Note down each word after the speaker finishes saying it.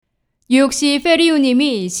뉴욕시 페리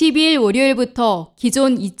운임이 12일 월요일부터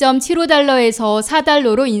기존 2.75달러에서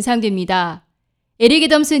 4달러로 인상됩니다. 에릭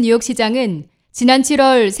애덤스 뉴욕시장은 지난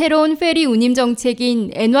 7월 새로운 페리 운임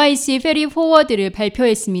정책인 NYC 페리 포워드를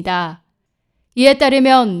발표했습니다. 이에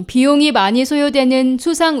따르면 비용이 많이 소요되는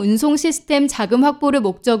수상 운송 시스템 자금 확보를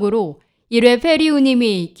목적으로 1회 페리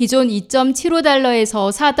운임이 기존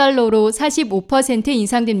 2.75달러에서 4달러로 45%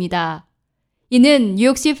 인상됩니다. 이는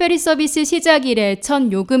뉴욕시 페리 서비스 시작 이래 첫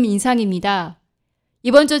요금 인상입니다.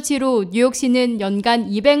 이번 조치로 뉴욕시는 연간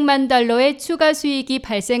 200만 달러의 추가 수익이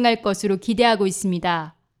발생할 것으로 기대하고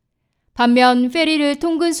있습니다. 반면 페리를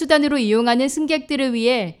통근 수단으로 이용하는 승객들을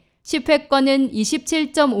위해 10회권은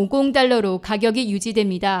 27.50달러로 가격이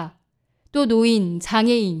유지됩니다. 또 노인,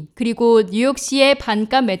 장애인, 그리고 뉴욕시의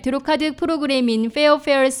반값 메트로카드 프로그램인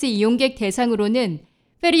페어페어스 이용객 대상으로는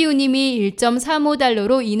페리 운임이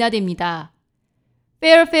 1.35달러로 인하됩니다.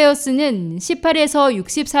 페어페어스는 18에서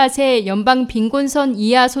 64세 연방 빈곤선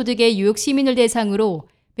이하 소득의 뉴욕 시민을 대상으로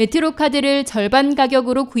메트로카드를 절반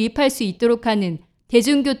가격으로 구입할 수 있도록 하는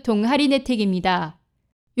대중교통 할인 혜택입니다.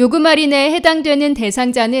 요금 할인에 해당되는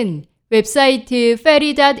대상자는 웹사이트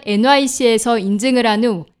페리.nyc에서 인증을 한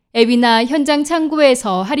후 앱이나 현장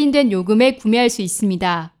창구에서 할인된 요금에 구매할 수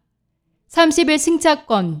있습니다. 30일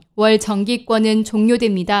승차권, 월 정기권은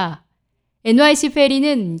종료됩니다. NYC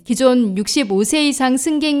페리는 기존 65세 이상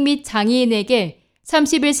승객 및 장애인에게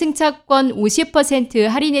 30일 승차권 50%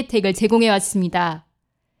 할인 혜택을 제공해왔습니다.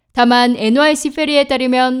 다만 NYC 페리에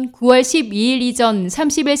따르면 9월 12일 이전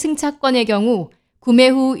 30일 승차권의 경우 구매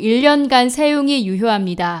후 1년간 사용이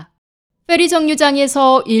유효합니다. 페리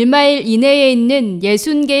정류장에서 1마일 이내에 있는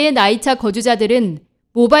 60개의 나이차 거주자들은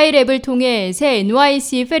모바일 앱을 통해 새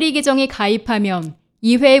NYC 페리 계정에 가입하면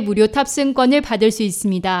 2회 무료 탑승권을 받을 수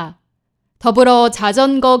있습니다. 더불어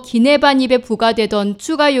자전거 기내 반입에 부과되던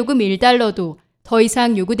추가 요금 1달러도 더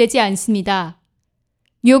이상 요구되지 않습니다.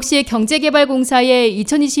 뉴욕시 경제개발공사의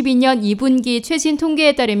 2022년 2분기 최신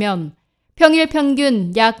통계에 따르면 평일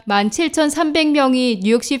평균 약 17,300명이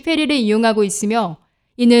뉴욕시 페리를 이용하고 있으며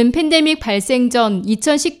이는 팬데믹 발생 전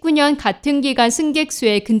 2019년 같은 기간 승객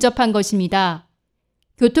수에 근접한 것입니다.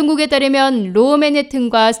 교통국에 따르면 로어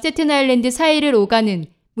맨해튼과 스태튼 아일랜드 사이를 오가는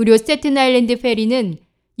무료 스태튼 아일랜드 페리는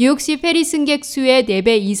뉴욕시 페리 승객 수의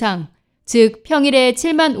 4배 이상, 즉 평일에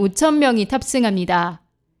 7만 5천 명이 탑승합니다.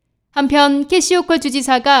 한편 캐시 호컬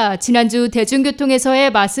주지사가 지난주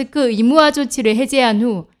대중교통에서의 마스크 의무화 조치를 해제한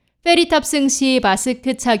후 페리 탑승 시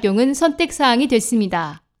마스크 착용은 선택사항이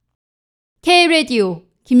됐습니다. K-라디오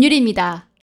김유리입니다.